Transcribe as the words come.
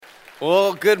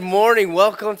Well, good morning.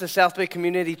 Welcome to South Bay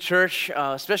Community Church,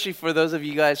 especially for those of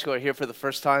you guys who are here for the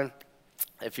first time.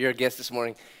 If you're a guest this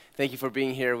morning, thank you for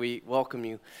being here. We welcome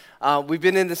you. We've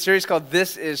been in this series called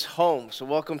This is Home, so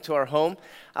welcome to our home.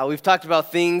 We've talked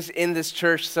about things in this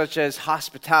church such as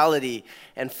hospitality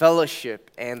and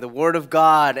fellowship and the Word of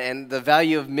God and the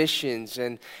value of missions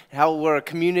and how we're a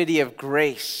community of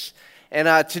grace.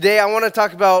 And today I want to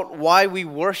talk about why we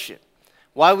worship.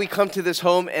 Why we come to this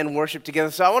home and worship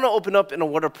together. So I want to open up in a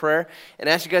word of prayer and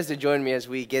ask you guys to join me as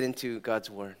we get into God's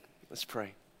word. Let's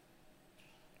pray.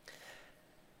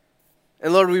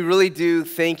 And Lord, we really do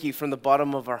thank you from the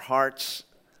bottom of our hearts,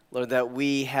 Lord, that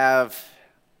we have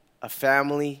a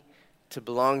family to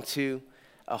belong to,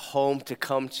 a home to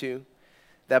come to,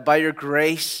 that by your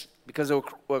grace, because of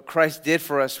what Christ did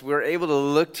for us, we're able to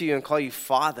look to you and call you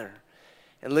Father,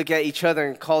 and look at each other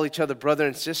and call each other brother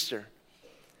and sister.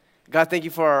 God, thank you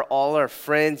for all our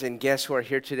friends and guests who are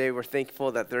here today. We're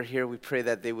thankful that they're here. We pray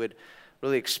that they would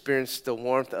really experience the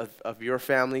warmth of your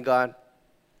family, God.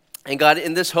 And God,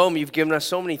 in this home, you've given us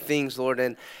so many things, Lord,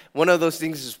 and one of those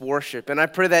things is worship. And I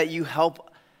pray that you help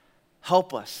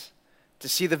us to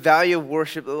see the value of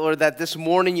worship, Lord, that this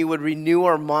morning you would renew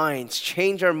our minds,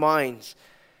 change our minds,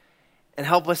 and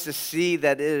help us to see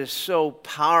that it is so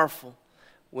powerful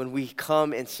when we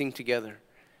come and sing together.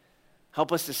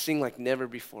 Help us to sing like never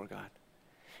before, God.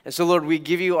 And so, Lord, we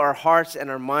give you our hearts and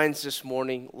our minds this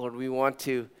morning. Lord, we want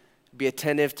to be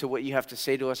attentive to what you have to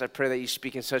say to us. I pray that you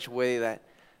speak in such a way that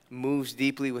moves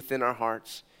deeply within our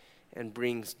hearts and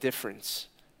brings difference,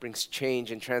 brings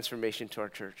change and transformation to our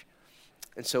church.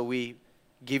 And so we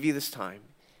give you this time.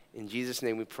 In Jesus'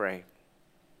 name we pray.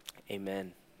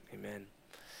 Amen. Amen.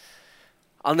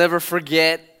 I'll never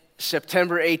forget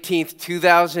September 18th,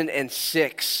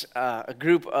 2006, a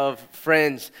group of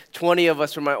friends, 20 of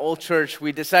us from my old church,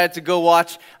 we decided to go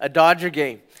watch a Dodger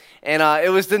game. And it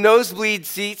was the nosebleed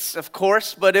seats, of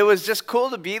course, but it was just cool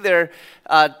to be there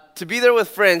with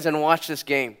friends and watch this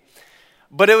game.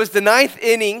 But it was the ninth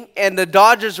inning, and the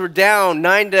Dodgers were down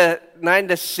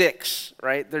 9-6,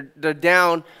 right? They're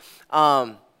down,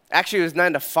 actually it was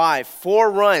 9-5,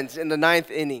 4 runs in the ninth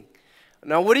inning.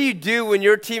 Now, what do you do when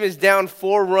your team is down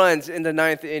 4 runs in the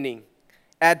ninth inning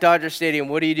at Dodger Stadium?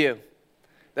 What do?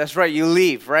 That's right, you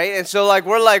leave, right? And so,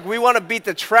 we want to beat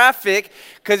the traffic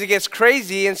because it gets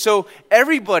crazy. And so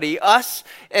everybody, us,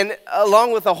 and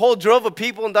along with a whole drove of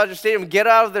people in Dodger Stadium, get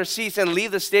out of their seats and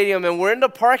leave the stadium. And we're in the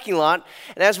parking lot.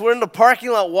 And as we're in the parking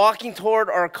lot walking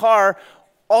toward our car,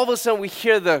 all of a sudden we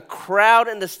hear the crowd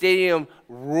in the stadium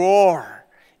roar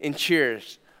in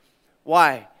cheers.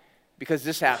 Why? Because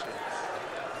this happened.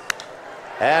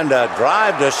 And a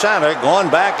drive to center,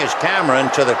 going back is Cameron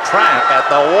to the track at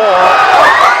the wall,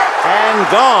 and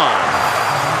gone.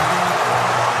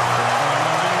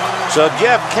 So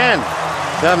Jeff Kent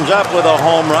comes up with a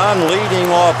home run, leading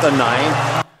off the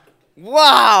ninth.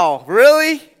 Wow,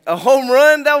 really? A home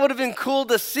run? That would have been cool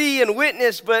to see and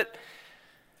witness, but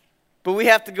we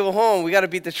have to go home. We got to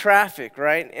beat the traffic,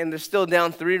 right? And they're still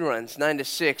down 3 runs,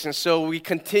 9-6. And so we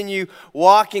continue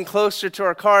walking closer to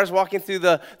our cars, walking through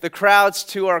the crowds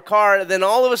to our car. And then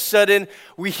all of a sudden,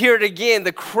 we hear it again.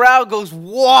 The crowd goes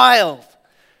wild.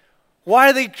 Why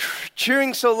are they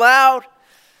cheering so loud?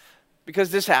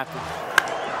 Because this happened.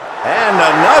 And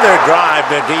another drive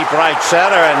to deep right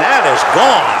center, and that is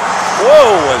gone.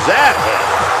 Whoa, was that hit?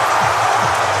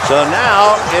 So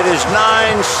now it is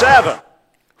 9-7.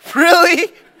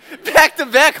 Really?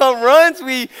 Back-to-back home runs?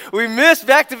 We missed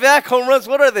back-to-back home runs.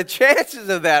 What are the chances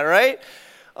of that, right?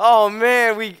 Oh,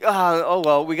 man, we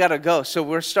got to go. So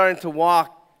we're starting to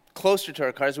walk closer to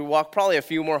our cars. We walk probably a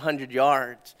few more hundred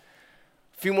yards.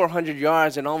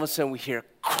 And all of a sudden we hear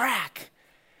crack,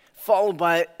 followed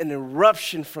by an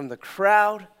eruption from the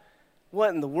crowd. What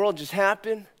in the world just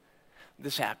happened?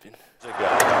 This happened.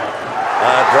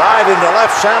 Drive into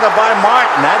left center by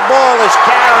Martin. That ball is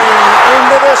carrying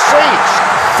into the seats.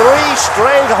 3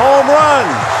 straight home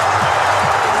runs.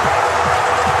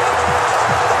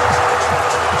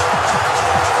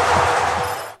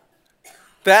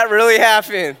 That really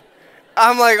happened.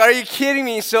 I'm like, are you kidding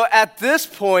me? So at this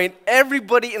point,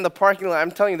 everybody in the parking lot, I'm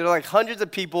telling you, there are like hundreds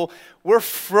of people. We're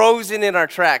frozen in our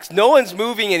tracks. No one's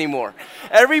moving anymore.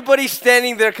 Everybody's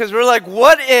standing there because we're like,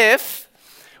 what if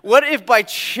by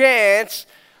chance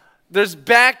there's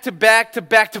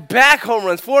back-to-back home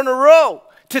runs, 4 in a row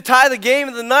to tie the game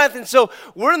in the ninth? And so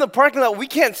we're in the parking lot. We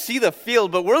can't see the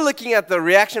field, but we're looking at the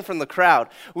reaction from the crowd.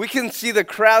 We can see the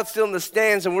crowd still in the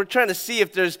stands, and we're trying to see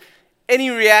if there's any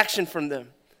reaction from them.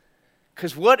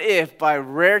 Because what if by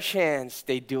rare chance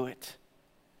they do it?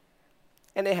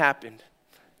 And it happened.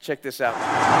 Check this out.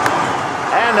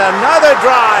 And another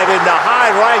drive into high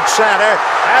right center,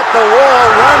 at the wall,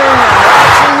 running and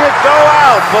watching it go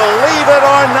out, believe it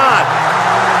or not.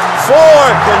 4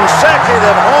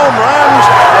 consecutive home runs,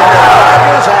 and the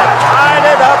Dodgers have tied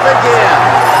it up again.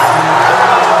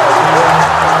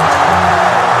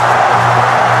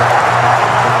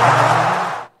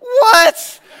 What?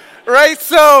 Right?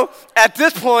 So at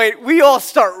this point, we all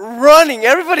start running.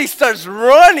 Everybody starts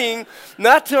running,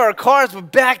 not to our cars,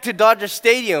 but back to Dodger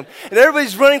Stadium. And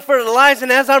everybody's running for their lives.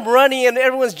 And as I'm running, and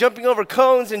everyone's jumping over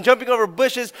cones and jumping over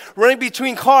bushes, running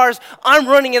between cars, I'm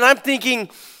running and I'm thinking,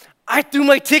 I threw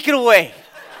my ticket away.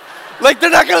 Like,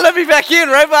 they're not going to let me back in,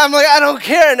 right? But I'm like, I don't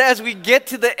care. And as we get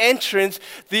to the entrance,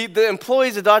 the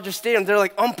employees of Dodger Stadium, they're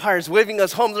like umpires waving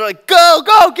us home. They're like, go,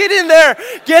 get in there,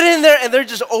 get in there. And they're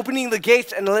just opening the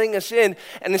gates and letting us in.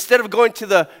 And instead of going to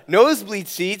the nosebleed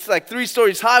seats, like 3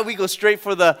 stories high, we go straight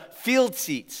for the field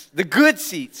seats, the good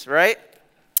seats, right?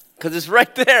 Because it's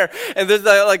right there, and there's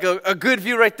like a good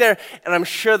view right there. And I'm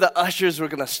sure the ushers were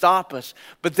going to stop us.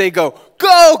 But they go,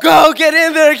 go, get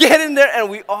in there. And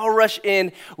we all rush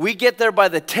in. We get there by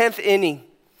the 10th inning.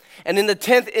 And in the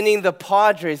 10th inning, the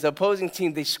Padres, the opposing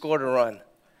team, they scored a run.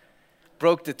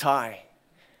 Broke the tie.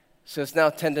 So it's now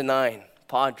 10-9,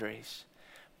 Padres.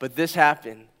 But this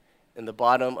happened in the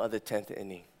bottom of the 10th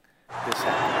inning. This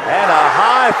happened. And a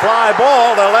high fly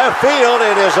ball to left field.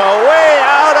 It is away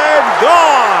out and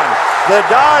gone. The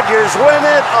Dodgers win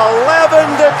it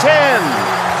 11-10.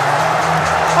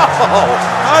 Oh,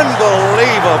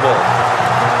 unbelievable.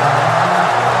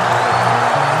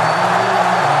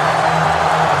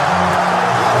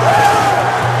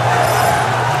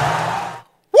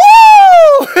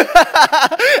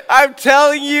 I'm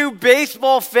telling you,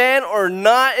 baseball fan or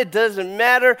not, it doesn't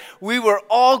matter. We were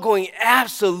all going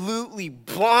absolutely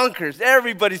bonkers.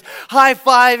 Everybody's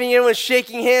high-fiving, everyone's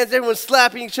shaking hands, everyone's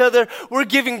slapping each other. We're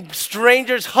giving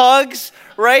strangers hugs,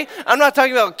 right? I'm not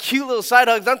talking about cute little side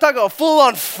hugs. I'm talking about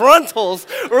full-on frontals.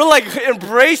 We're like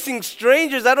embracing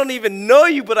strangers. I don't even know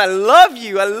you, but I love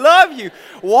you. I love you.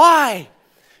 Why?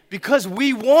 Because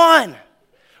we won.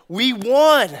 We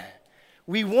won.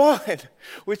 We won,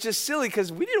 which is silly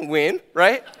because we didn't win,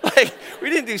 right? Like, we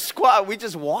didn't do squat. We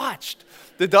just watched.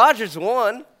 The Dodgers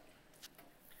won.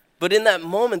 But in that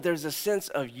moment, there's a sense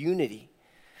of unity.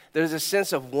 There's a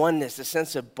sense of oneness, a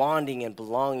sense of bonding and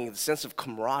belonging, a sense of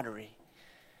camaraderie,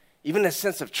 even a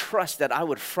sense of trust that I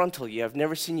would frontal you. I've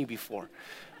never seen you before,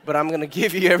 but I'm going to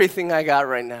give you everything I got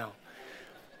right now.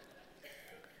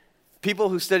 People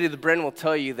who study the brain will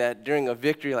tell you that during a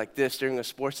victory like this, during a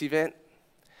sports event,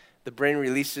 the brain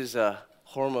releases a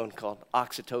hormone called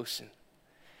oxytocin.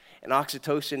 And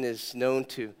oxytocin is known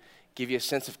to give you a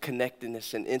sense of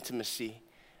connectedness and intimacy,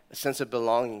 a sense of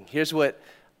belonging. Here's what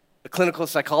a clinical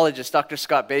psychologist, Dr.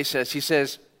 Scott Bay, says. He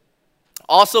says,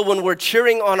 also, when we're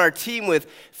cheering on our team with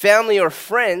family or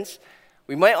friends,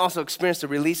 we might also experience the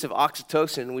release of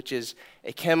oxytocin, which is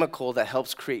a chemical that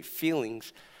helps create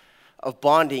feelings of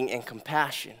bonding and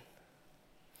compassion.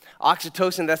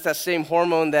 Oxytocin, that's that same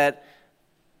hormone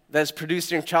that's produced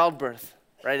during childbirth,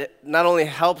 right? It not only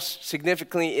helps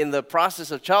significantly in the process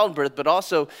of childbirth, but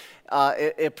also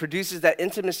it produces that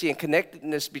intimacy and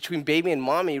connectedness between baby and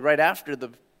mommy right after the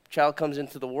child comes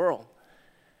into the world.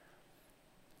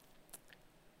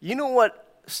 You know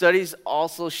what studies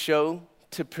also show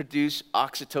to produce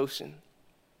oxytocin?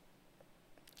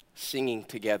 Singing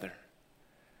together.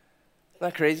 Isn't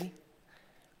that crazy?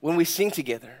 When we sing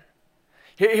together.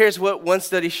 Here's what one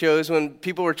study shows. When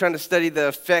people were trying to study the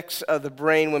effects of the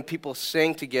brain when people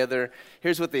sang together,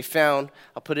 here's what they found.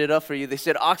 I'll put it up for you. They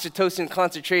said oxytocin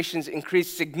concentrations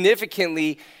increased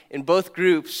significantly in both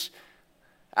groups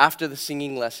after the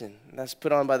singing lesson. And that's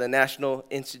put on by the National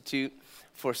Institute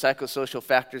for Psychosocial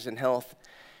Factors in Health.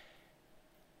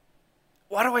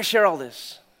 Why do I share all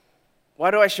this? Why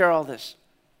do I share all this?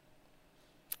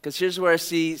 Because here's where I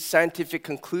see scientific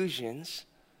conclusions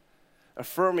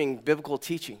affirming biblical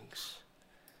teachings,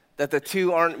 that the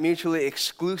two aren't mutually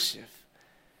exclusive.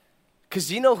 Because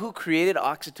do you know who created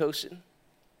oxytocin?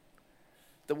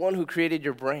 The one who created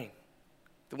your brain,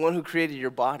 the one who created your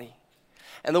body.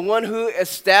 And the one who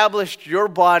established your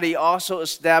body also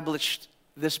established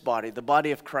this body, the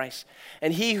body of Christ.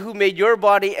 And he who made your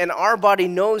body and our body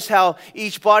knows how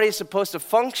each body is supposed to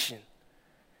function.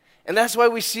 And that's why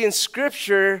we see in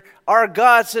Scripture, our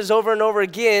God says over and over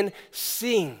again,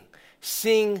 sing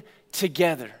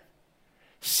together.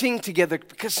 Sing together,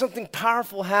 because something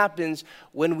powerful happens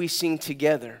when we sing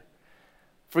together.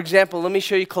 For example, let me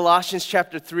show you Colossians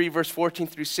chapter 3, verse 14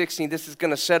 through 16. This is going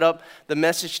to set up the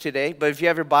message today. But if you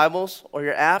have your Bibles or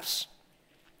your apps,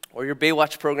 or your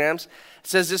Baywatch programs. It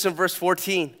says this in verse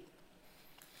 14. It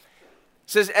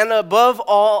says, and above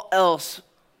all else,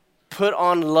 put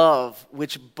on love,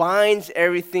 which binds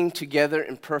everything together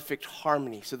in perfect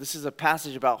harmony. So this is a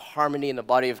passage about harmony in the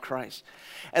body of Christ.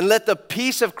 And let the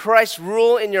peace of Christ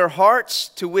rule in your hearts,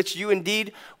 to which you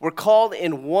indeed were called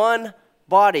in one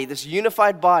body, this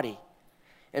unified body.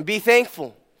 And be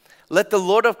thankful. Let the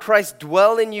Lord of Christ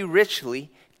dwell in you richly,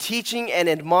 teaching and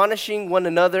admonishing one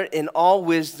another in all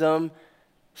wisdom,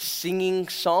 singing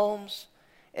psalms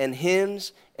and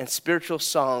hymns and spiritual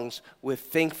songs with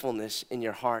thankfulness in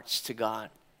your hearts to God.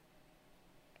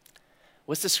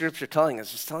 What's the scripture telling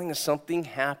us? It's telling us something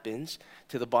happens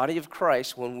to the body of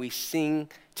Christ when we sing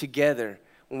together,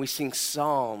 when we sing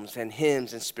psalms and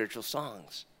hymns and spiritual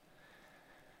songs.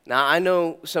 Now, I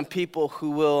know some people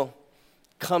who will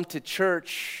come to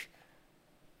church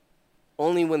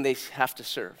only when they have to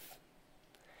serve.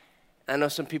 I know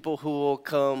some people who will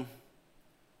come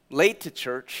late to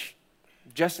church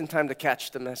just in time to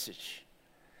catch the message.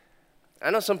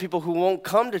 I know some people who won't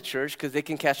come to church because they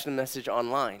can catch the message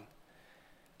online.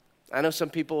 I know some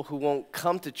people who won't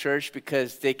come to church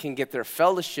because they can get their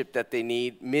fellowship that they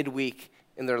need midweek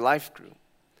in their life group.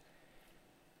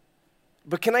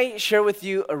 But can I share with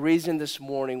you a reason this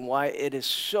morning why it is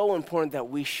so important that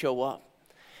we show up,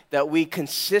 that we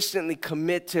consistently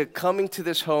commit to coming to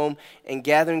this home and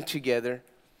gathering together?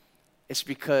 It's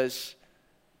because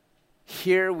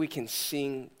here we can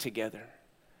sing together.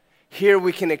 Here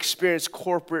we can experience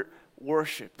corporate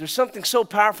worship. There's something so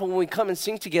powerful when we come and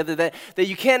sing together that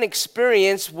you can't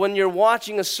experience when you're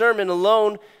watching a sermon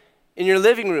alone in your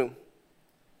living room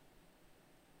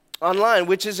online,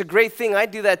 which is a great thing. I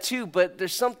do that too, but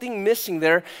there's something missing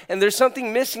there, and there's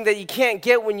something missing that you can't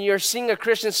get when you're singing a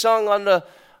Christian song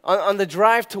on the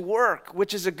drive to work,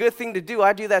 which is a good thing to do.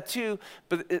 I do that too,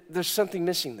 but there's something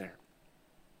missing there.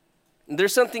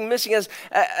 There's something missing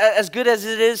as good as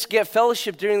it is to get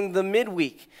fellowship during the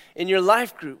midweek in your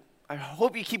life group. I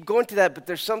hope you keep going to that, but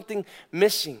there's something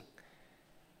missing.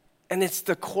 And it's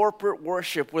the corporate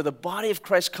worship where the body of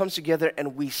Christ comes together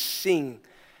and we sing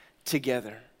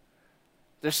together.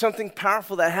 There's something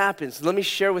powerful that happens. Let me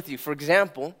share with you. For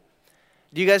example,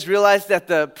 do you guys realize that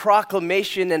the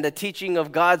proclamation and the teaching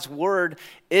of God's word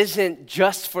isn't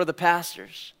just for the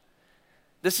pastors?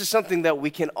 This is something that we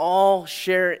can all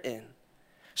share in.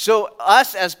 So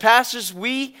us as pastors,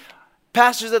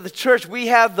 pastors of the church, we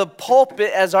have the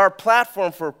pulpit as our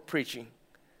platform for preaching.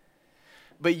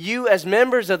 But you as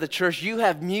members of the church, you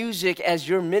have music as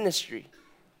your ministry,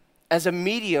 as a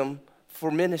medium for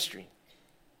ministry.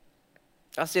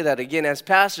 I'll say that again. As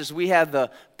pastors, we have the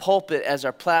pulpit as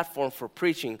our platform for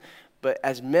preaching. But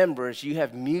as members, you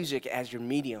have music as your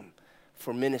medium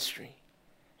for ministry.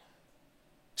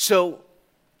 So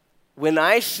when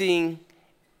I sing,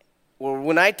 or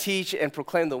when I teach and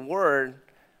proclaim the word,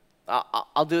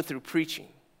 I'll do it through preaching.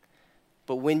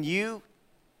 But when you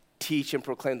teach and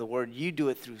proclaim the word, you do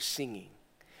it through singing.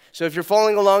 So if you're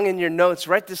following along in your notes,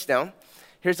 write this down.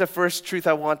 Here's the first truth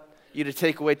I want you to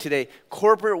take away today.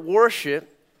 Corporate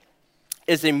worship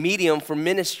is a medium for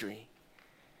ministry.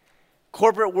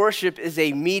 Corporate worship is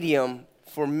a medium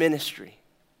for ministry.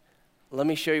 Let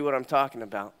me show you what I'm talking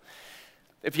about.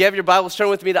 If you have your Bibles, turn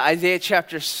with me to Isaiah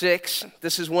chapter 6.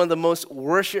 This is one of the most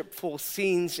worshipful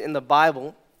scenes in the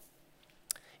Bible.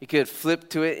 You could flip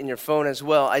to it in your phone as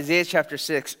well. Isaiah chapter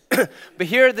 6. But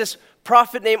here this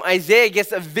prophet named Isaiah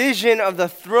gets a vision of the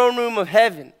throne room of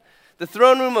heaven, the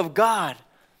throne room of God.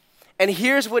 And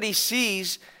here's what he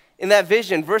sees in that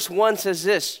vision. Verse 1 says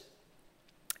this: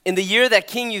 in the year that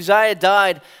King Uzziah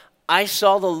died, I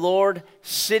saw the Lord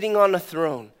sitting on a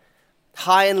throne,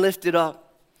 high and lifted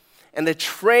up, and the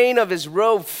train of his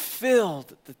robe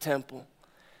filled the temple.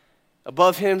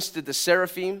 Above him stood the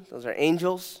seraphim, those are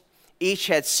angels. Each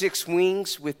had 6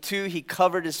 wings. With 2 he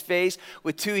covered his face,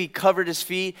 with 2 he covered his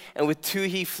feet, and with 2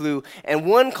 he flew. And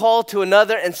one called to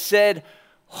another and said,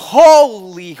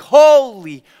 Holy,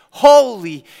 holy,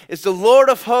 holy is the Lord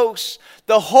of hosts.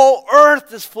 The whole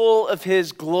earth is full of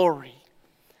his glory.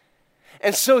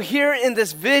 And so here in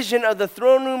this vision of the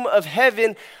throne room of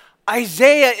heaven,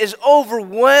 Isaiah is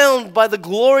overwhelmed by the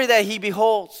glory that he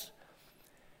beholds.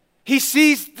 He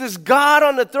sees this God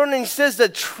on the throne and he says the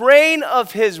train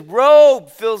of his robe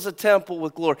fills the temple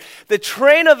with glory. The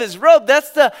train of his robe,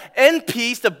 that's the end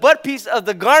piece, the butt piece of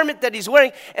the garment that he's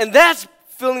wearing, and that's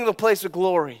filling the place with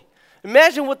glory.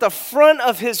 Imagine what the front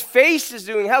of his face is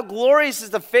doing. How glorious is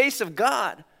the face of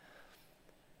God.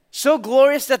 So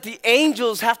glorious that the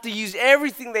angels have to use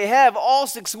everything they have, all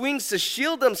 6 wings, to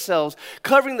shield themselves,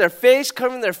 covering their face,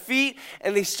 covering their feet,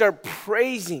 and they start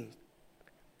praising,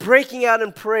 breaking out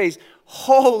in praise.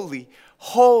 holy,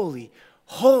 holy,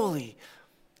 holy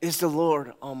is the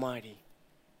Lord Almighty.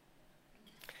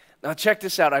 Now check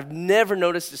this out. I've never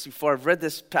noticed this before. I've read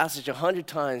this passage 100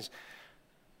 times.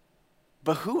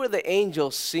 But who are the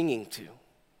angels singing to?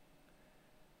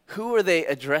 Who are they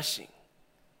addressing?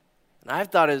 And I've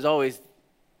thought it was always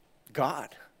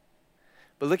God.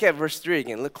 But look at verse 3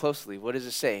 again. Look closely. What does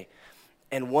it say?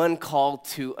 And one called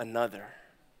to another.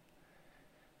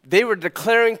 They were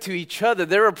declaring to each other.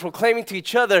 They were proclaiming to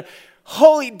each other,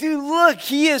 holy, dude, look,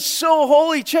 he is so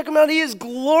holy. Check him out. He is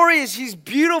glorious. He's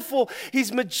beautiful.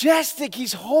 He's majestic.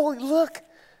 He's holy. Look.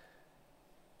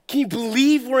 Can you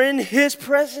believe we're in his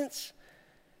presence?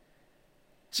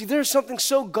 See, there's something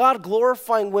so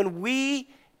God-glorifying when we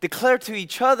declare to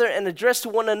each other and address to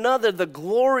one another the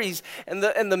glories and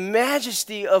the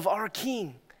majesty of our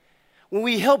King. When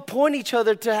we help point each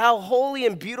other to how holy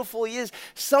and beautiful he is,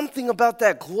 something about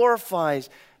that glorifies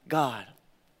God.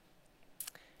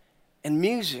 And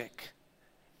music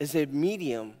is a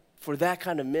medium for that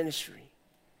kind of ministry,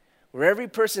 where every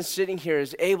person sitting here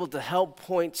is able to help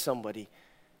point somebody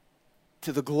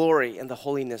to the glory and the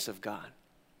holiness of God.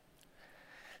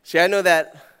 See, I know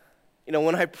that,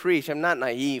 when I preach, I'm not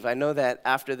naive. I know that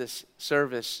after this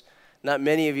service, not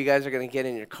many of you guys are going to get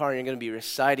in your car and you're going to be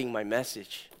reciting my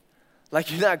message. Like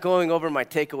you're not going over my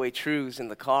takeaway truths in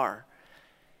the car.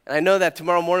 And I know that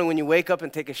tomorrow morning when you wake up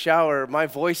and take a shower, my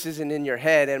voice isn't in your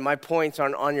head and my points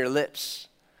aren't on your lips.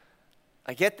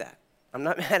 I get that. I'm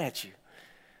not mad at you.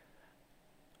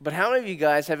 But how many of you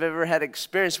guys have ever had an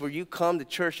experience where you come to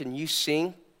church and you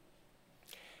sing,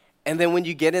 and then when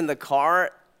you get in the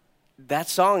car, that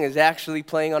song is actually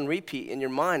playing on repeat in your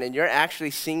mind, and you're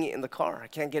actually singing it in the car? I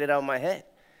can't get it out of my head.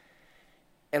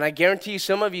 And I guarantee you,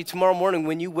 some of you tomorrow morning,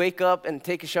 when you wake up and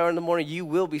take a shower in the morning, you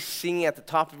will be singing at the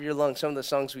top of your lungs some of the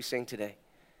songs we sing today.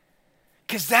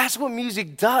 Because that's what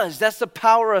music does. That's the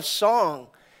power of song.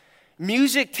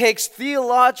 Music takes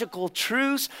theological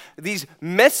truths, these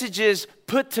messages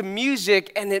put to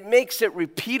music, and it makes it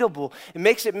repeatable. It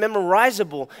makes it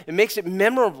memorizable. It makes it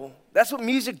memorable. That's what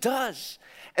music does.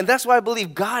 And that's why I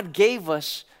believe God gave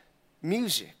us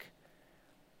music.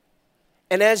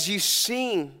 And as you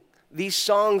sing these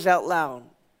songs out loud,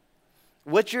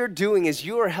 what you're doing is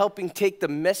you are helping take the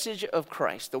message of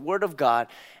Christ, the Word of God,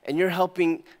 and you're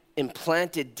helping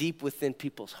implant it deep within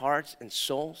people's hearts and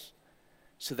souls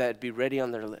so that it'd be ready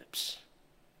on their lips.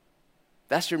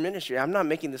 That's your ministry. I'm not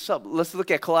making this up. Let's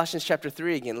look at Colossians chapter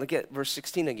 3 again. Look at verse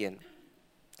 16 again.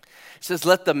 It says,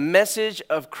 let the message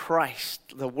of Christ,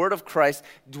 the word of Christ,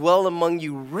 dwell among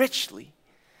you richly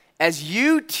as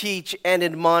you teach and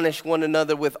admonish one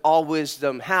another with all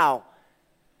wisdom. How?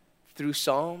 Through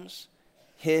psalms,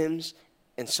 hymns,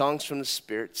 and songs from the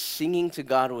Spirit, singing to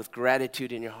God with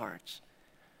gratitude in your hearts.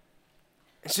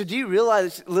 And so do you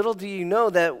realize, little do you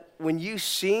know, that when you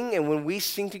sing and when we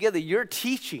sing together, you're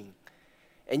teaching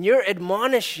and you're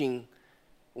admonishing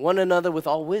one another with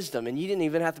all wisdom, and you didn't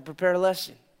even have to prepare a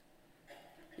lesson.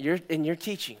 You're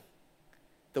teaching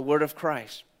the word of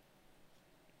Christ.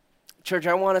 Church,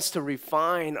 I want us to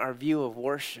refine our view of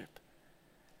worship,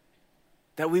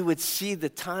 that we would see the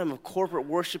time of corporate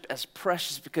worship as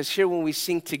precious, because here when we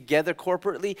sing together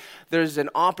corporately, there's an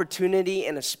opportunity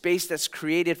and a space that's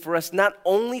created for us not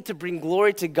only to bring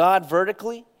glory to God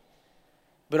vertically,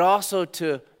 but also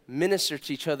to minister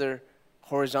to each other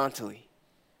horizontally.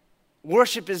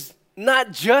 Worship is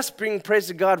not just bringing praise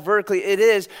to God vertically, it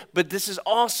is, but this is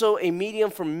also a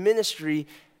medium for ministry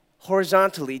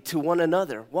horizontally to one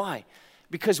another. Why?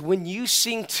 Because when you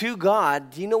sing to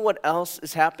God, do you know what else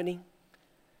is happening?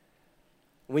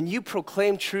 When you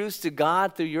proclaim truths to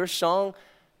God through your song,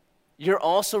 you're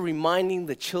also reminding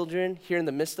the children here in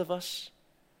the midst of us,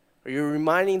 or you're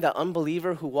reminding the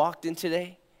unbeliever who walked in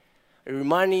today, you're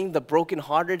reminding the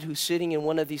brokenhearted who's sitting in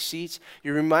one of these seats.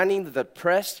 You're reminding the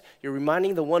depressed. You're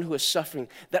reminding the one who is suffering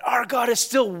that our God is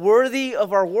still worthy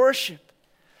of our worship,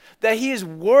 that he is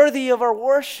worthy of our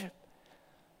worship.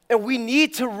 And we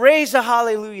need to raise a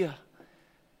hallelujah.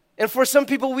 And for some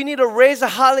people, we need to raise a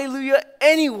hallelujah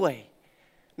anyway.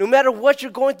 No matter what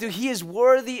you're going through, he is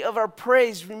worthy of our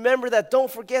praise. Remember that. Don't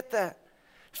forget that.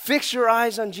 Fix your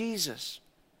eyes on Jesus.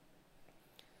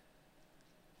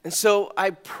 And so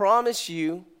I promise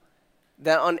you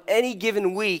that on any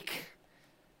given week,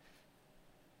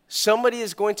 somebody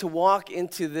is going to walk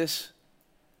into this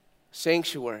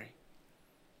sanctuary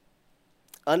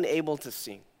unable to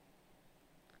sing.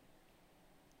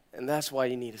 And that's why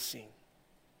you need to sing.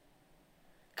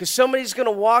 Because somebody's going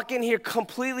to walk in here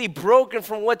completely broken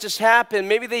from what just happened.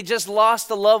 Maybe they just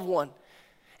lost a loved one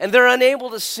and they're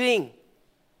unable to sing.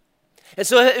 And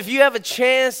so if you have a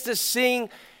chance to sing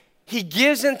He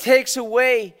gives and takes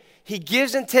away. He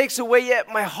gives and takes away, yet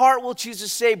my heart will choose to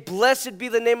say, blessed be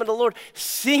the name of the Lord.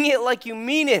 Sing it like you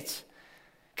mean it,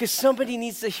 because somebody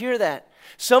needs to hear that.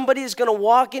 Somebody is going to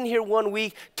walk in here one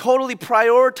week, totally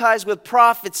prioritized with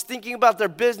profits, thinking about their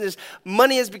business.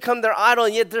 Money has become their idol,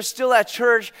 and yet they're still at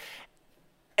church.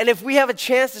 And if we have a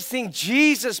chance to sing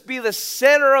Jesus be the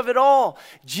center of it all,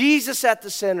 Jesus at the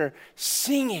center,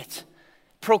 sing it,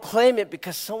 proclaim it,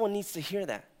 because someone needs to hear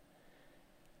that.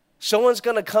 Someone's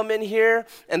going to come in here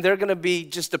and they're going to be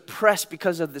just depressed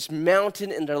because of this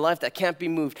mountain in their life that can't be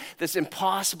moved, this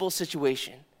impossible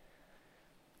situation.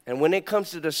 And when it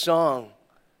comes to the song,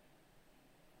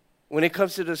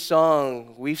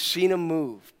 we've seen him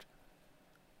moved.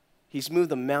 He's moved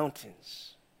the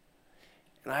mountains.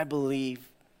 And I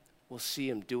believe we'll see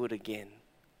him do it again.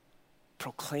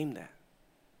 Proclaim that,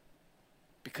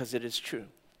 because it is true.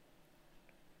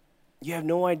 You have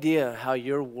no idea how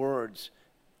your words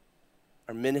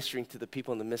are ministering to the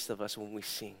people in the midst of us when we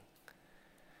sing.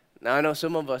 Now, I know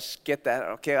some of us get that.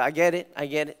 Okay, I get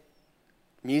it.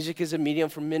 Music is a medium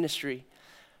for ministry.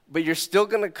 But you're still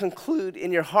going to conclude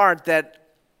in your heart that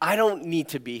I don't need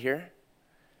to be here.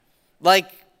 Like,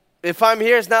 if I'm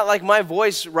here, it's not like my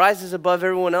voice rises above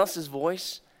everyone else's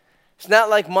voice. It's not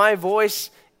like my voice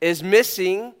is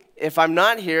missing. If I'm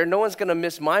not here, no one's going to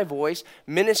miss my voice.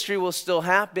 Ministry will still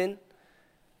happen.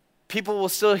 People will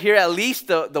still hear at least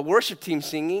the worship team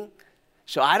singing.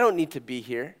 So I don't need to be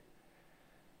here.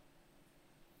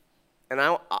 And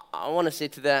I want to say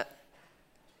to that,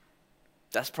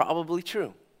 that's probably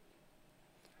true.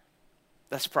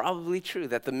 That's probably true,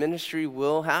 that the ministry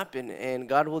will happen and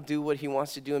God will do what he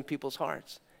wants to do in people's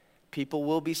hearts. People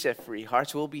will be set free.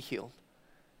 Hearts will be healed.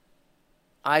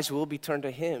 Eyes will be turned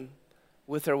to him,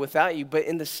 with or without you. But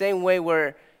in the same way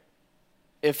where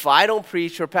if I don't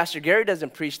preach or Pastor Gary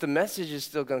doesn't preach, the message is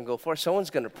still going to go forth. Someone's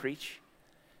going to preach,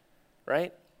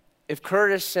 right? If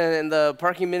Curtis and the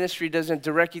parking ministry doesn't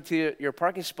direct you to your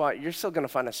parking spot, you're still going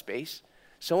to find a space.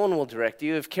 Someone will direct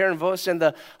you. If Karen Vos and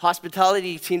the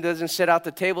hospitality team doesn't set out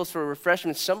the tables for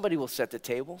refreshments, somebody will set the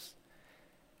tables.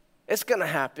 It's going to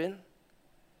happen.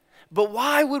 But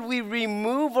why would we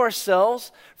remove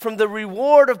ourselves from the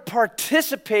reward of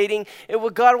participating in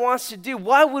what God wants to do?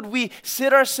 Why would we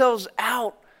sit ourselves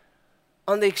out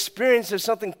on the experience of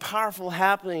something powerful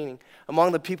happening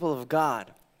among the people of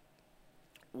God?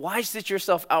 Why sit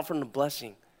yourself out from the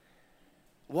blessing?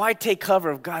 Why take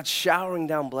cover of God showering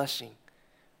down blessing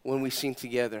when we sing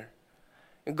together?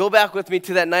 And go back with me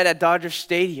to that night at Dodger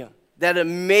Stadium. That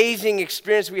amazing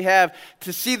experience we have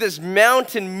to see this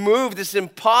mountain move, this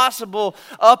impossible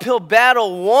uphill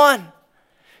battle won.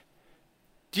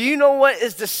 Do you know what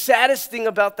is the saddest thing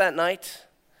about that night?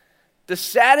 The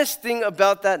saddest thing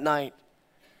about that night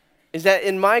is that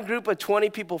in my group of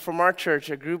 20 people from our church,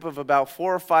 a group of about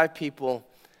 4 or 5 people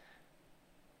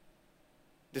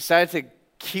decided to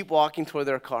keep walking toward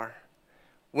their car.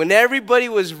 When everybody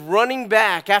was running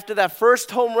back after that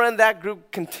first home run, that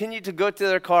group continued to go to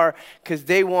their car because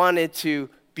they wanted to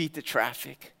beat the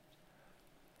traffic.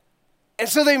 And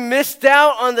so they missed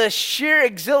out on the sheer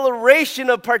exhilaration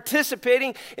of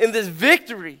participating in this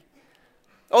victory.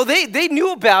 Oh, they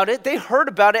knew about it. They heard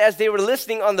about it as they were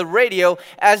listening on the radio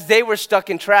as they were stuck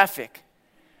in traffic.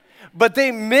 But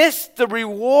they missed the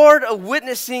reward of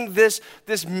witnessing this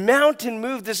mountain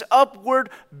move, this upward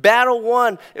battle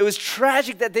won. It was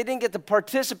tragic that they didn't get to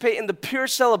participate in the pure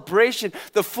celebration,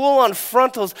 the full-on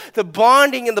frontals, the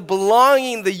bonding and the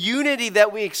belonging, the unity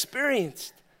that we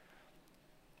experienced.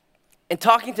 And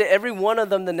talking to every one of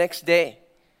them the next day,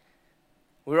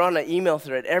 we were on an email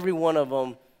thread. Every one of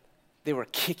them, they were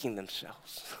kicking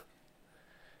themselves.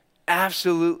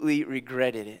 Absolutely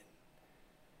regretted it.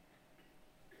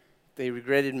 They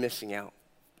regretted missing out.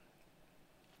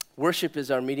 Worship is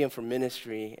our medium for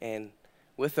ministry, and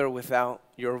with or without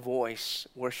your voice,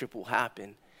 worship will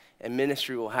happen and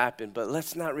ministry will happen. But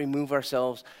let's not remove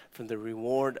ourselves from the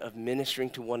reward of ministering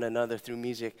to one another through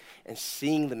music and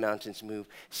seeing the mountains move,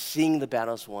 seeing the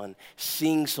battles won,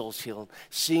 seeing souls healed,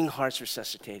 seeing hearts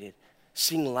resuscitated,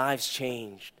 seeing lives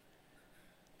changed.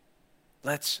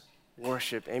 Let's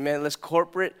worship. Amen. Let's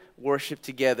corporate worship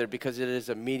together because it is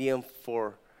a medium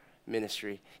for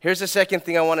ministry. Here's the second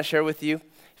thing I want to share with you.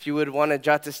 If you would want to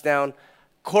jot this down,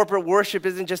 corporate worship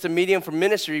isn't just a medium for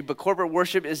ministry, but corporate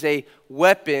worship is a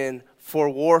weapon for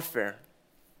warfare.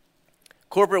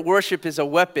 Corporate worship is a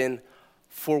weapon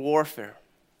for warfare.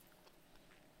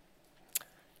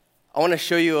 I want to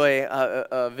show you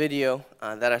a video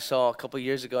that I saw a couple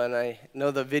years ago, and I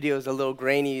know the video is a little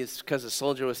grainy. It's because the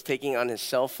soldier was taking on his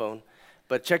cell phone.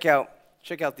 But check out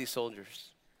these soldiers.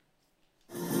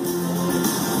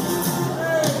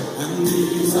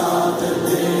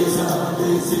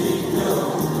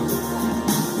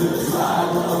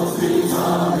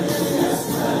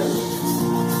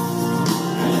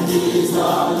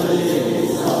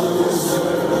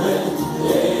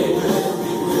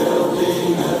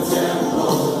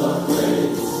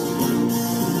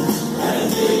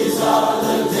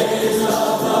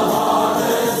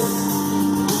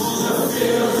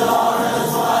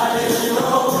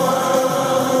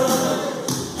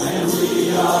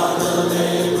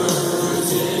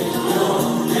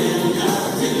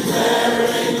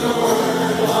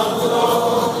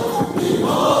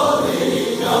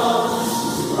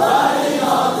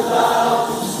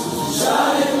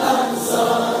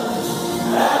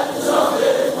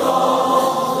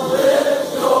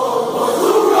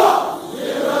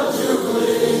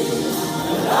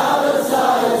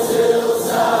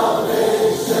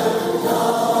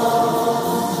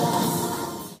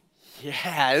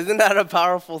 Yeah, isn't that a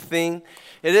powerful thing?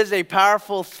 It is a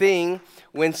powerful thing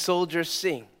when soldiers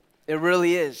sing. It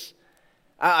really is.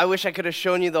 I wish I could have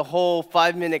shown you the whole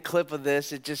 5-minute clip of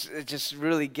this. It just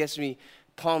really gets me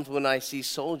pumped when I see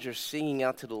soldiers singing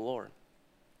out to the Lord.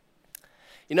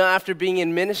 You know, after being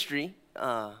in ministry,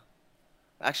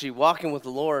 actually walking with the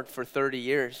Lord for 30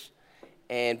 years,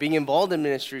 and being involved in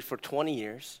ministry for 20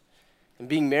 years, and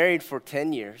being married for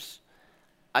 10 years,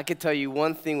 I could tell you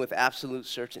one thing with absolute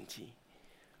certainty.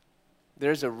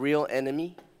 There's a real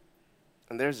enemy,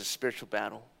 and there's a spiritual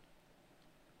battle.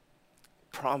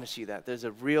 I promise you that. There's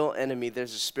a real enemy,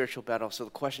 there's a spiritual battle. So the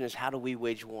question is, how do we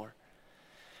wage war?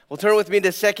 Well, turn with me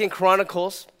to 2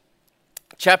 Chronicles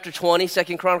chapter 20,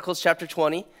 2 Chronicles chapter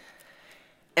 20.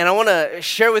 And I want to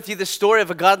share with you the story of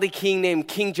a godly king named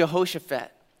King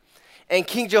Jehoshaphat. And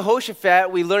King Jehoshaphat,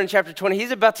 we learn in chapter 20,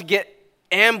 he's about to get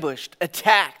ambushed,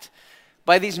 attacked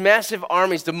by these massive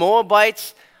armies, the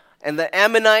Moabites and the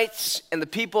Ammonites and the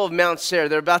people of Mount Seir.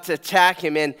 They're about to attack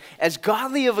him. And as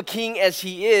godly of a king as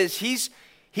he is, he's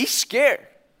scared.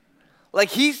 Like,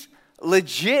 he's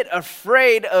legit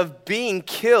afraid of being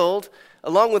killed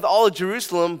along with all of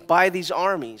Jerusalem by these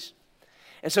armies.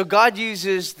 And so God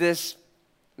uses this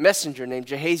messenger named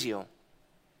Jahaziel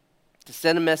to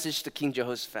send a message to King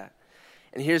Jehoshaphat.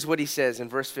 And here's what he says in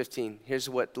verse 15. Here's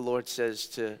what the Lord says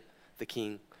to the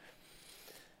king.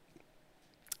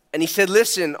 And he said,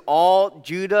 "Listen, all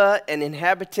Judah and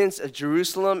inhabitants of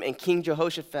Jerusalem and King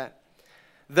Jehoshaphat,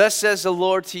 thus says the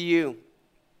Lord to you,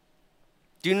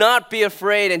 do not be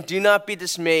afraid and do not be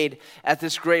dismayed at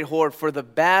this great horde, for the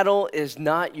battle is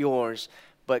not yours,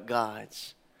 but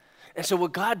God's." And so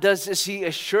what God does is he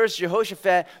assures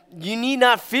Jehoshaphat, you need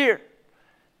not fear.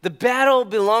 The battle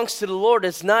belongs to the Lord.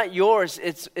 It's not yours.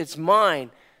 It's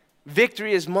mine.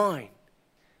 Victory is mine.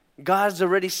 God's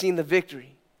already seen the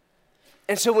victory.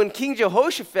 And so when King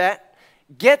Jehoshaphat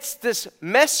gets this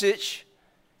message,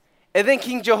 and then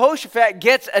King Jehoshaphat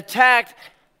gets attacked,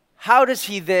 how does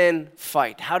he then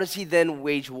fight? How does he then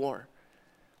wage war?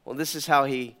 Well, this is how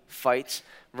he fights.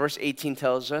 Verse 18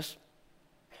 tells us,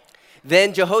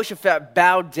 "Then Jehoshaphat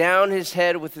bowed down his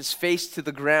head with his face to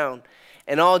the ground,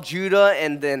 and all Judah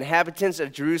and the inhabitants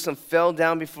of Jerusalem fell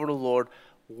down before the Lord,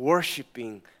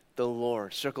 worshiping the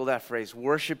Lord." Circle that phrase,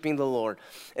 worshiping the Lord.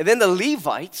 And then the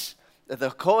Levites, the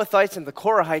Kohathites and the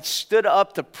Korahites, stood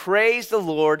up to praise the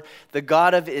Lord, the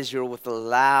God of Israel, with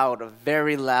a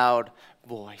very loud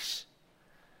voice.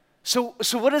 So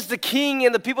what does the king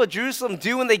and the people of Jerusalem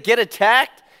do when they get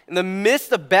attacked in the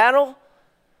midst of battle?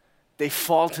 They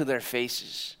fall to their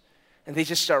faces and they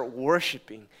just start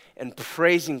worshiping and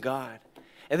praising God.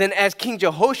 And then as King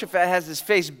Jehoshaphat has his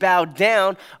face bowed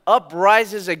down, up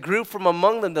rises a group from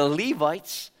among them, the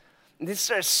Levites, and they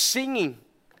start singing,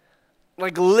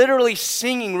 like literally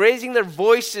singing, raising their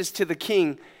voices to the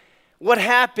king. What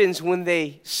happens when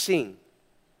they sing?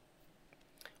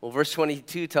 Well, verse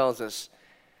 22 tells us,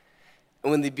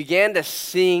 "And when they began to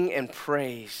sing and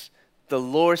praise, the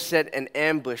Lord set an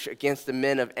ambush against the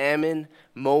men of Ammon,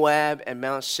 Moab, and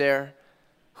Mount Seir,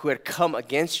 who had come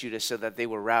against Judah, so that they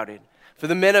were routed. For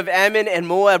the men of Ammon and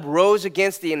Moab rose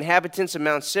against the inhabitants of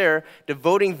Mount Seir,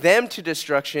 devoting them to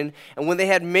destruction. And when they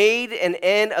had made an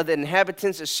end of the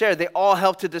inhabitants of Seir, they all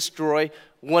helped to destroy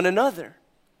one another."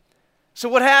 So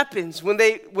what happens when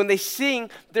they sing?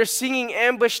 They're singing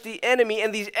ambush the enemy,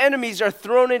 and these enemies are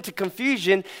thrown into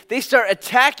confusion. They start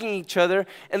attacking each other,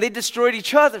 and they destroyed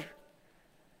each other.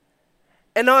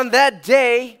 And on that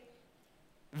day,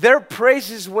 their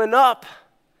praises went up,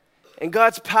 and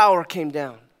God's power came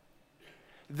down.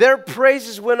 Their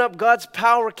praises went up, God's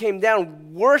power came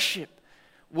down. Worship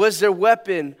was their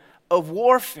weapon of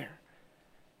warfare.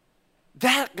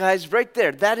 That, guys, right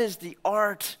there, that is the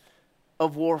art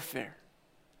of warfare.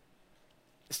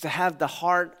 is to have the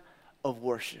heart of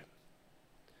worship.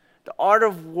 The art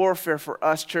of warfare for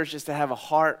us, church, is to have a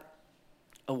heart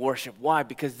of worship. Why?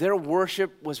 Because their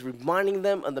worship was reminding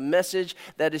them of the message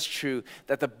that is true,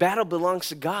 that the battle belongs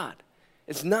to God.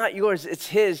 It's not yours, it's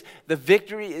His. The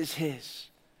victory is His.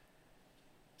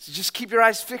 So just keep your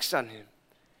eyes fixed on Him.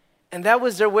 And that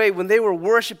was their way. When they were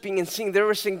worshiping and singing, they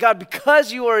were saying, God,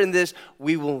 because you are in this,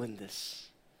 we will win this.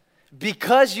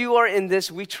 Because you are in this,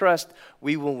 we trust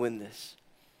we will win this.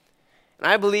 And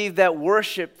I believe that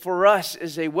worship for us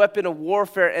is a weapon of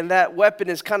warfare, and that weapon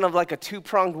is kind of like a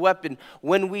two-pronged weapon.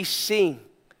 When we sing,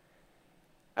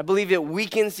 I believe it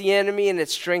weakens the enemy and it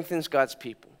strengthens God's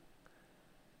people.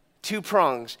 Two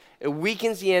prongs. It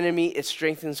weakens the enemy, it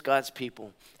strengthens God's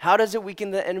people. How does it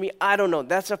weaken the enemy? I don't know.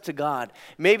 That's up to God.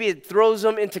 Maybe it throws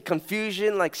them into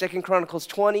confusion like 2 Chronicles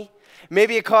 20.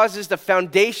 Maybe it causes the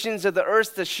foundations of the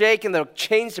earth to shake and the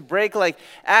chains to break like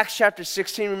Acts chapter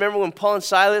 16. Remember when Paul and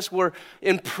Silas were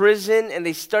in prison and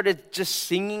they started just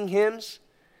singing hymns?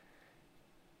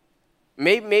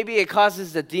 Maybe it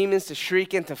causes the demons to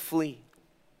shriek and to flee.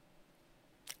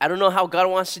 I don't know how God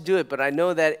wants to do it, but I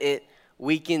know that it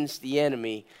weakens the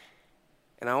enemy.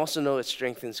 And I also know it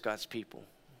strengthens God's people.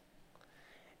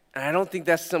 And I don't think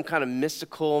that's some kind of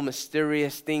mystical,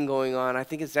 mysterious thing going on. I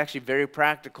think it's actually very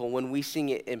practical. When we sing,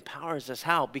 it empowers us.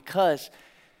 How? Because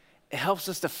it helps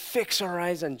us to fix our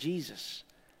eyes on Jesus.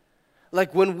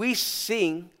 Like when we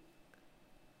sing,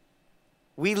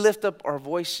 we lift up our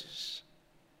voices.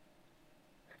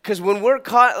 Because when we're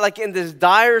caught like in this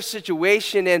dire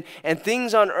situation and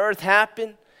things on earth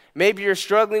happen, maybe you're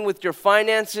struggling with your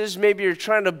finances. Maybe you're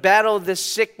trying to battle this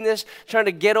sickness, trying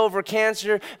to get over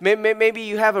cancer. Maybe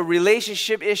you have a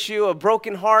relationship issue, a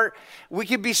broken heart. We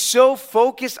could be so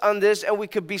focused on this, and we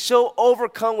could be so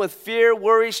overcome with fear,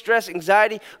 worry, stress,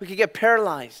 anxiety, we could get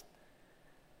paralyzed.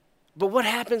 But what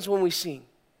happens when we sing?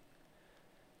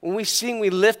 When we sing, we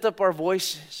lift up our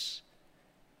voices,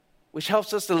 which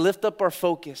helps us to lift up our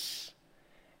focus.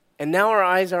 And now our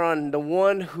eyes are on the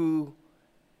one who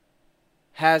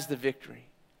has the victory.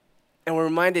 And we're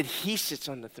reminded He sits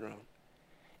on the throne.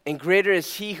 And greater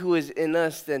is He who is in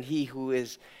us than he who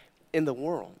is in the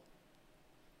world.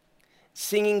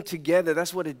 Singing together,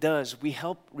 that's what it does. We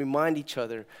help remind each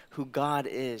other who God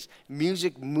is.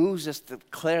 Music moves us to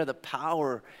declare the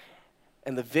power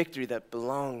and the victory that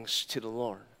belongs to the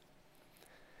Lord.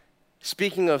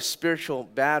 Speaking of spiritual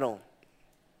battle,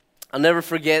 I'll never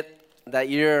forget that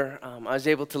year I was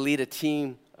able to lead a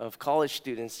team of college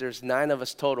students. There's 9 of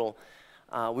us total.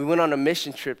 We went on a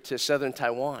mission trip to southern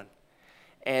Taiwan.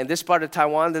 And this part of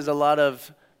Taiwan, there's a lot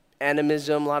of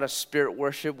animism, a lot of spirit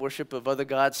worship of other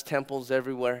gods, temples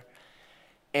everywhere.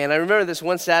 And I remember this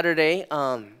one Saturday,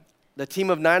 the team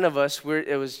of 9 of us,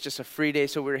 it was just a free day,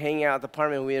 so we were hanging out at the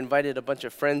apartment. We invited a bunch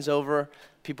of friends over,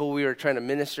 people we were trying to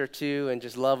minister to and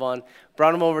just love on.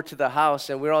 Brought them over to the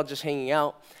house, and we were all just hanging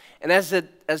out. And as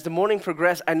the morning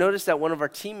progressed, I noticed that one of our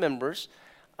team members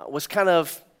was kind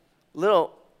of a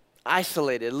little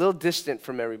isolated, a little distant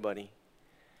from everybody.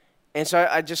 And so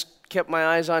I just kept my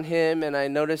eyes on him, and I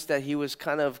noticed that he was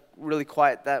kind of really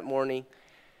quiet that morning.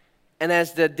 And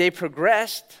as the day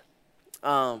progressed,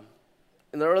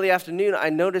 in the early afternoon, I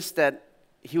noticed that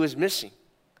he was missing.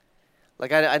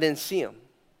 Like I didn't see him.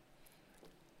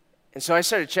 And so I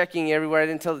started checking everywhere. I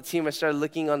didn't tell the team. I started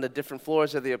looking on the different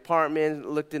floors of the apartment,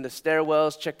 looked in the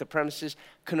stairwells, checked the premises,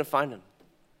 couldn't find him.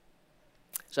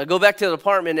 So I go back to the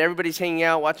apartment, everybody's hanging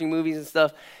out, watching movies and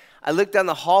stuff. I look down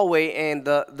the hallway, and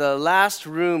the last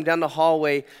room down the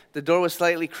hallway, the door was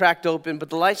slightly cracked open, but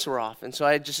the lights were off. And so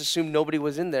I just assumed nobody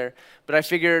was in there. But I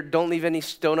figured, don't leave any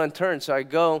stone unturned. So I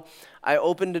go, I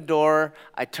open the door,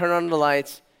 I turn on the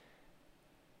lights,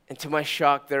 and to my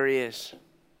shock, there he is.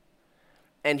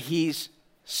 And he's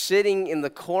sitting in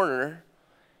the corner,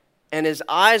 and his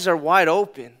eyes are wide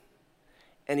open.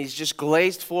 And he's just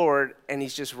glazed forward, and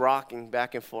he's just rocking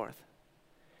back and forth.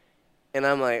 And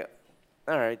I'm like,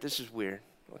 all right, this is weird.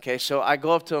 Okay, so I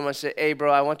go up to him. I say, hey,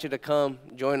 bro, I want you to come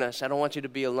join us. I don't want you to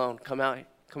be alone. Come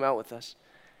out with us.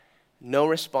 No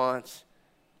response.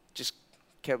 Just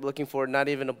kept looking forward, not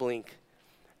even a blink.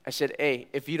 I said, hey,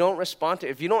 if you don't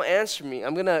if you don't answer me,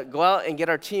 I'm going to go out and get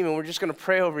our team, and we're just going to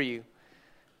pray over you.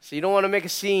 So you don't want to make a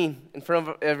scene in front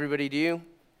of everybody, do you?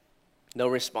 No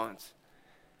response.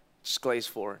 Just glazed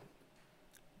forward.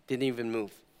 Didn't even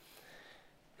move.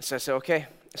 So I said, okay.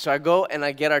 So I go and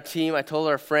I get our team. I told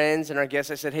our friends and our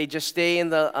guests, I said, hey, just stay in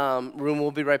the room.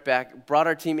 We'll be right back. Brought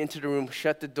our team into the room,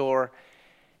 shut the door.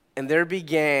 And there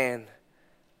began,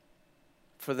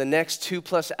 for the next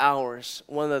 2+ hours,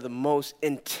 one of the most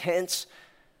intense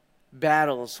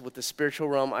battles with the spiritual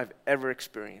realm I've ever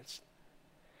experienced.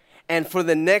 And for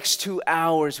the next 2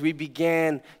 hours, we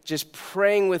began just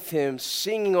praying with him,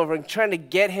 singing over him, trying to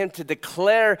get him to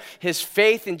declare his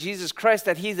faith in Jesus Christ,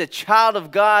 that he's a child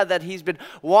of God, that he's been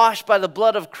washed by the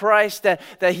blood of Christ, that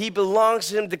he belongs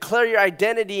to him. Declare your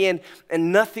identity, and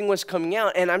nothing was coming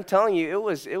out. And I'm telling you,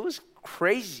 it was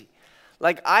crazy.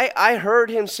 Like, I heard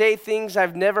him say things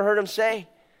I've never heard him say.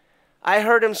 I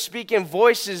heard him speak in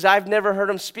voices I've never heard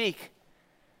him speak.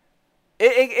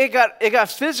 It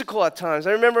got physical at times.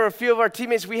 I remember a few of our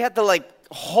teammates, we had to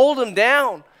hold him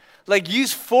down,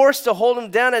 use force to hold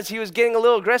him down as he was getting a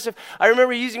little aggressive. I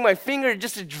remember using my finger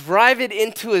just to drive it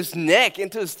into his neck,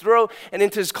 into his throat, and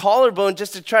into his collarbone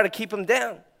just to try to keep him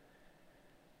down.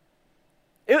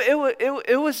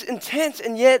 It was intense,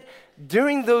 and yet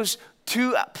during those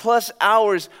 2+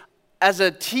 hours as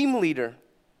a team leader,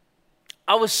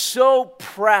 I was so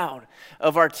proud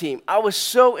of our team. I was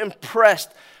so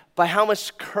impressed by how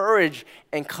much courage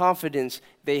and confidence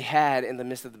they had in the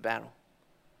midst of the battle.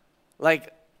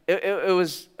 It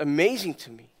was amazing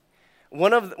to me.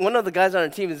 One of the guys on our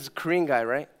team is a Korean guy,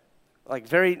 right?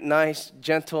 Very nice,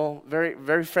 gentle, very,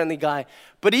 very friendly guy.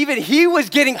 But even he was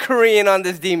getting Korean on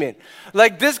this demon.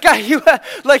 This guy,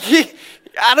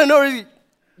 I don't know,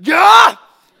 yeah,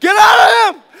 get out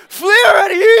of him, flee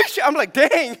already. I'm like,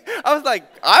 dang. I was like,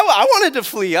 I wanted to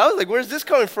flee. I was like, where's this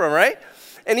coming from, right?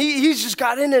 And he's just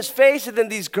got in his face. And then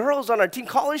these girls on our team,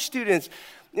 college students,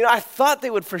 I thought they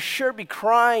would for sure be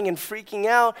crying and freaking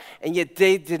out, and yet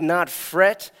they did not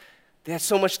fret. They had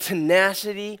so much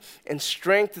tenacity and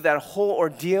strength through that whole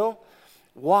ordeal.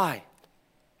 Why?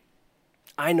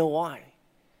 I know why.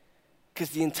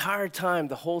 Because the entire time,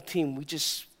 the whole team, we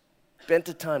just spent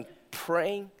the time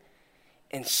praying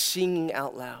and singing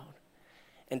out loud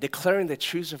and declaring the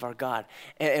truths of our God.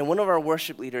 And one of our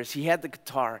worship leaders, he had the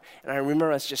guitar, and I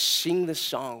remember us just singing this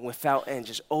song without end,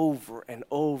 just over and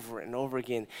over and over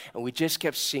again. And we just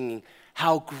kept singing,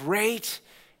 how great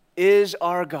is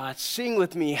our God. Sing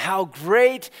with me, how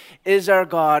great is our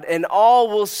God. And all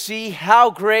will see how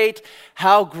great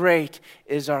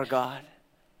is our God.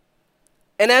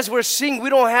 And as we're singing, we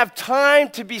don't have time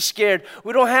to be scared.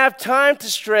 We don't have time to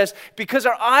stress, because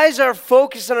our eyes are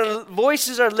focused and our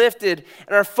voices are lifted,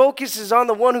 and our focus is on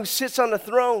the one who sits on the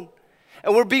throne.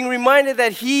 And we're being reminded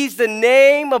that he's the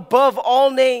name above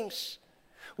all names,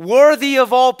 worthy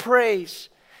of all praise.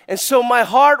 And so my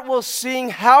heart will sing,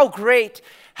 how great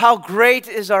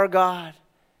is our God.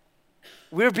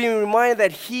 We're being reminded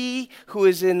that he who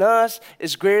is in us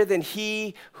is greater than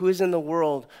he who is in the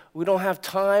world. We don't have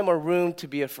time or room to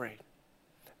be afraid.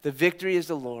 The victory is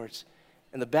the Lord's,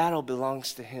 and the battle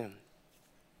belongs to him.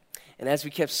 And as we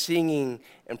kept singing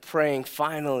and praying,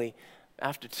 finally,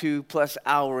 after 2+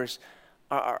 hours,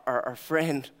 our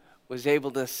friend was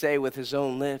able to say with his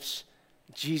own lips,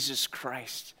 Jesus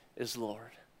Christ is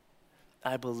Lord.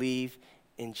 I believe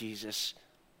in Jesus.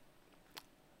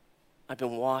 I've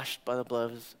been washed by the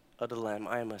blood of the Lamb.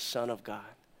 I am a son of God.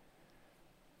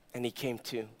 And he came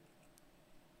too.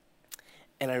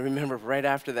 And I remember right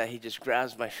after that, he just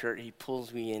grabs my shirt, he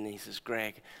pulls me in, and he says,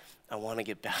 Greg, I want to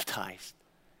get baptized.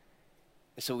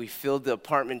 And so we filled the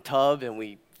apartment tub, and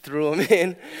we threw him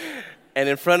in. And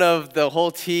in front of the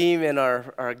whole team and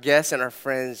our guests and our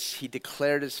friends, he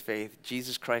declared his faith,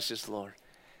 Jesus Christ is Lord.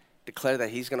 Declared that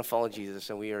he's going to follow Jesus,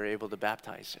 and we are able to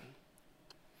baptize him.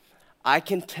 I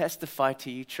can testify to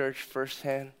you, church,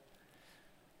 firsthand,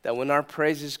 that when our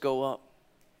praises go up,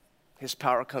 his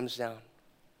power comes down.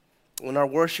 When our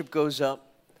worship goes up,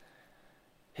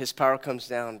 his power comes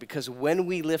down. Because when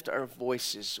we lift our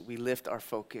voices, we lift our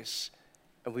focus,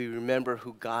 and we remember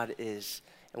who God is,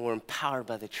 and we're empowered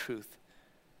by the truth.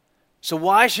 So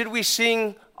why should we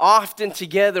sing often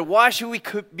together? Why should we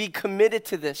be committed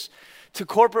to this, to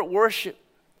corporate worship?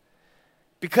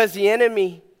 Because the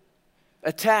enemy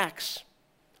attacks.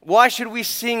 Why should we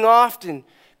sing often?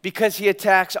 Because he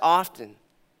attacks often.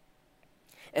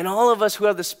 And all of us who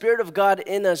have the Spirit of God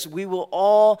in us, we will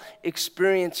all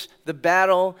experience the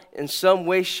battle in some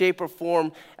way, shape, or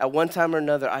form at one time or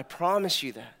another. I promise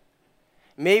you that.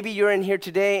 Maybe you're in here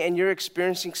today and you're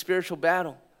experiencing spiritual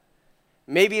battle.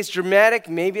 Maybe it's dramatic,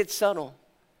 maybe it's subtle.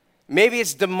 Maybe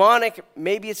it's demonic,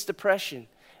 maybe it's depression.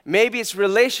 Maybe it's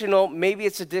relational, maybe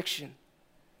it's addiction.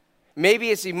 Maybe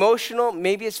it's emotional,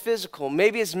 maybe it's physical,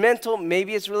 maybe it's mental,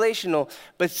 maybe it's relational.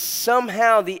 But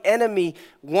somehow the enemy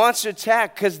wants to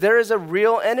attack, because there is a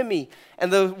real enemy.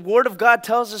 And the Word of God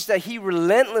tells us that he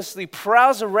relentlessly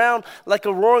prowls around like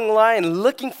a roaring lion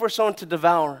looking for someone to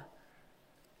devour.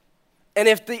 And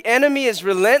if the enemy is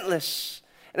relentless,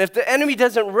 and if the enemy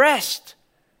doesn't rest,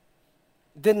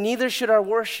 then neither should our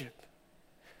worship.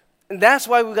 And that's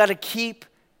why we got to keep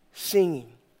singing.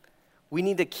 We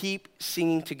need to keep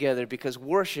singing together because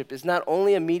worship is not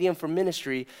only a medium for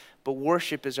ministry, but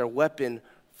worship is our weapon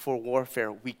for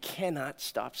warfare. We cannot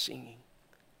stop singing.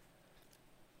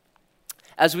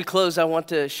 As we close, I want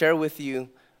to share with you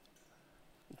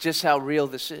just how real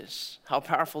this is, how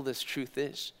powerful this truth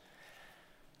is.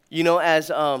 You know,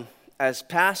 as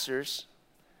pastors,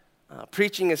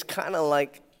 preaching is kind of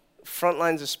like front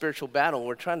lines of spiritual battle.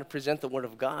 We're trying to present the Word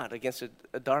of God against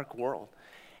a dark world.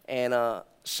 And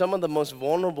some of the most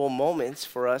vulnerable moments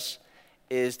for us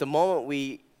is the moment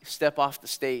we step off the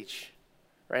stage,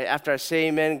 right? After I say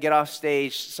amen, get off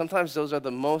stage, sometimes those are the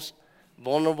most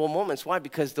vulnerable moments. Why?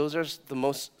 Because those are the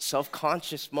most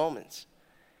self-conscious moments.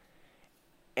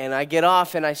 And I get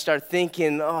off and I start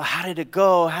thinking, oh, how did it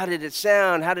go? How did it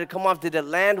sound? How did it come off? Did it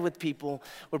land with people?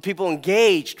 Were people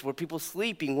engaged? Were people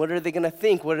sleeping? What are they going to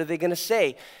think? What are they going to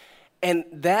say? And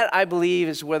that, I believe,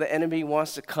 is where the enemy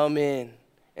wants to come in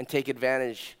and take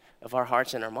advantage of our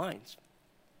hearts and our minds.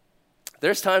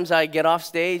 There's times I get off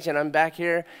stage and I'm back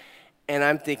here and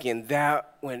I'm thinking,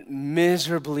 that went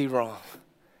miserably wrong.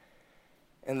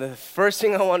 And the first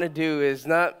thing I want to do is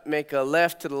not make a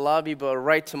left to the lobby, but a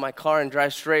right to my car and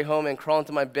drive straight home and crawl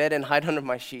into my bed and hide under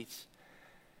my sheets.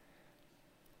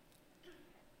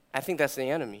 I think that's the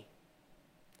enemy.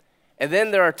 And then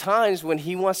there are times when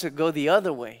he wants to go the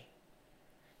other way.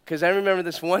 Because I remember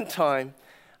this one time,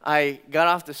 I got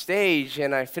off the stage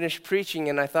and I finished preaching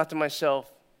and I thought to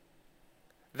myself,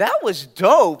 that was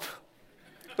dope.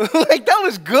 Like, that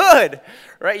was good,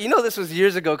 right? You know this was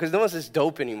years ago because no one says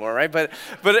dope anymore, right? But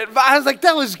I was like,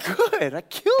 that was good. I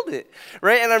killed it,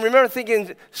 right? And I remember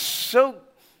thinking so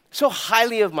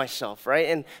highly of myself, right?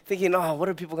 And thinking, oh, what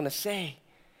are people going to say?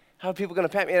 How are people going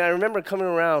to pat me? And I remember coming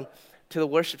around to the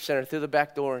worship center through the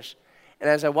back doors. And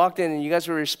as I walked in and you guys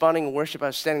were responding in worship, I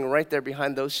was standing right there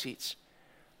behind those seats.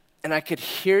 And I could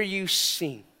hear you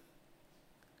sing.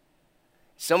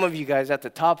 Some of you guys at the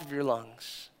top of your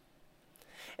lungs.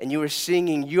 And you were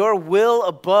singing, your will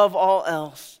above all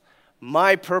else,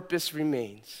 my purpose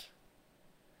remains.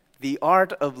 The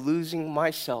art of losing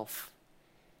myself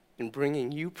and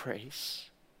bringing you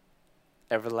praise,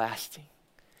 everlasting.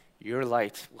 Your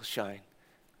light will shine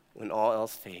when all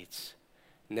else fades,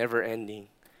 never ending.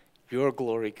 Your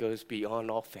glory goes beyond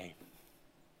all fame.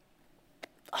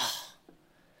 Oh.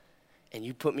 And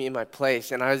you put me in my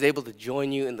place, and I was able to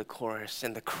join you in the chorus,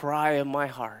 and the cry of my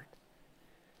heart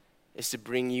is to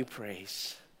bring you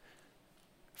praise.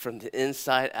 From the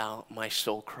inside out, my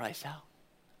soul cries out.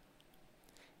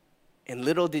 And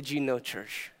little did you know,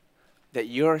 church, that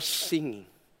your singing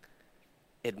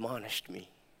admonished me.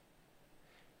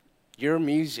 Your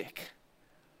music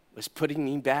was putting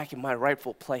me back in my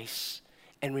rightful place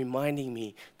and reminding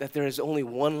me that there is only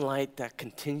one light that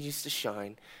continues to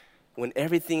shine when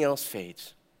everything else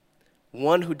fades.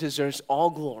 One who deserves all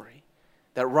glory,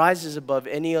 that rises above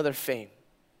any other fame.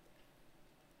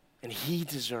 And he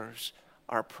deserves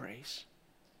our praise.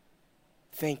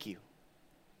 Thank you.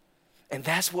 And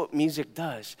that's what music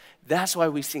does. That's why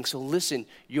we sing. So listen,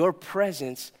 your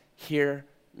presence here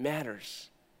matters.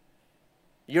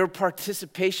 Your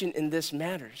participation in this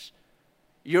matters.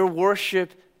 Your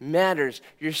worship matters.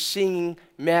 Your singing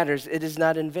matters. It is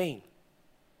not in vain.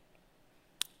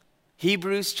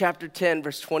 Hebrews chapter 10,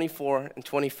 verse 24 and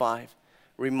 25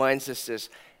 reminds us this.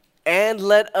 And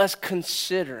let us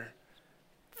consider.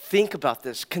 Think about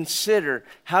this. Consider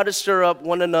how to stir up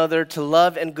one another to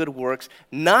love and good works,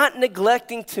 not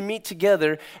neglecting to meet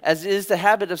together as is the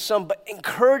habit of some, but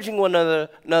encouraging one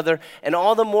another, and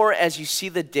all the more as you see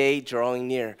the day drawing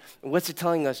near. And what's it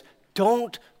telling us?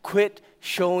 Don't quit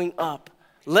showing up.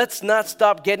 Let's not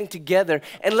stop getting together,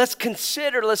 and let's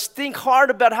think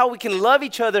hard about how we can love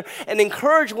each other and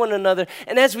encourage one another.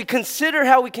 And as we consider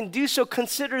how we can do so,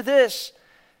 consider this.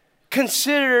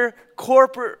 Consider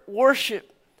corporate worship.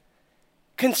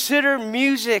 Consider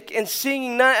music and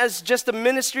singing not as just a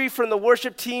ministry from the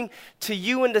worship team to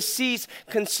you in the seats.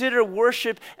 Consider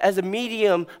worship as a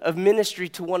medium of ministry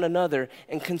to one another.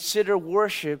 And consider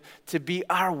worship to be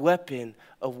our weapon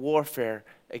of warfare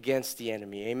against the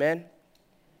enemy. Amen?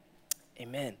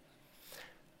 Amen.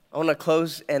 I want to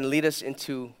close and lead us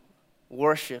into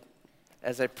worship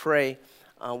as I pray.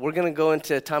 We're going to go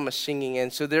into a time of singing.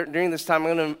 And so during this time,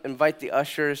 I'm going to invite the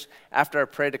ushers after I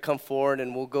pray to come forward,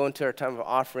 and we'll go into our time of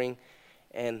offering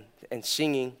and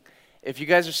singing. If you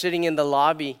guys are sitting in the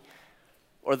lobby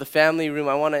or the family room,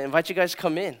 I want to invite you guys to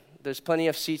come in. There's plenty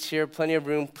of seats here, plenty of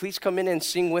room. Please come in and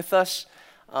sing with us.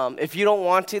 If you don't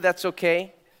want to, that's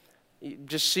okay.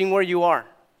 Just sing where you are.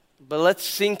 But let's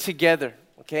sing together,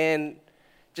 okay? And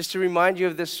just to remind you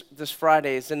of this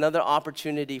Friday, it's another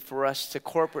opportunity for us to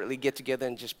corporately get together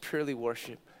and just purely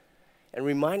worship. and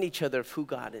remind each other of who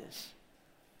God is.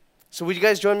 So would you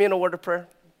guys join me in a word of prayer?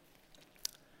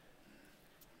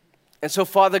 And so,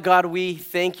 Father God, we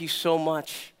thank you so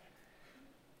much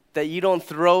that you don't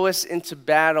throw us into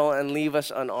battle and leave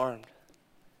us unarmed.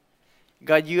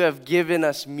 God, you have given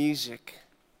us music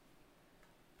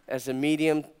as a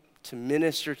medium to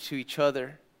minister to each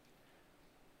other,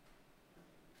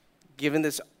 given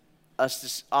us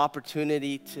this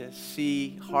opportunity to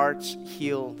see hearts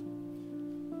healed,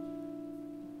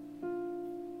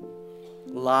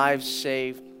 lives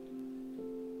saved,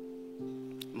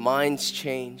 minds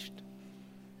changed,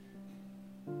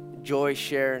 joy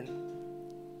shared,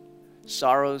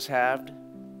 sorrows halved,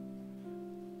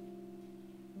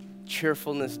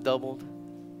 cheerfulness doubled.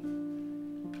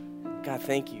 God,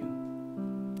 thank you.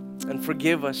 And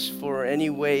forgive us for any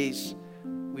ways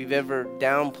we've ever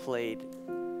downplayed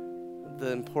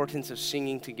the importance of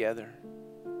singing together.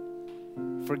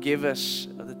 Forgive us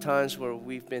of the times where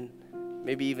we've been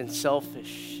maybe even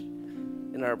selfish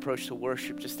in our approach to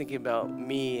worship, just thinking about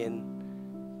me and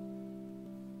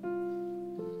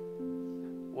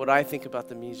what I think about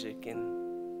the music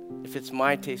and if it's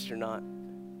my taste or not.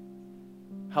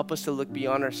 Help us to look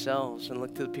beyond ourselves and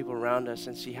look to the people around us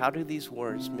and see, how do these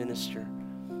words minister?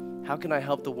 How can I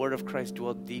help the word of Christ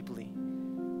dwell deeply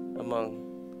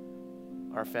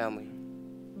among our family?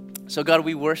 So God,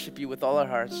 we worship you with all our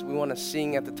hearts. We want to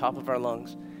sing at the top of our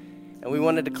lungs. And we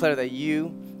want to declare that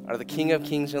you are the King of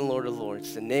kings and Lord of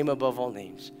lords, the name above all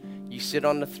names. You sit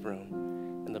on the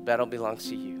throne, and the battle belongs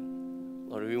to you.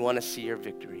 Lord, we want to see your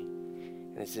victory.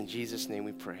 And it's in Jesus' name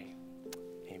we pray.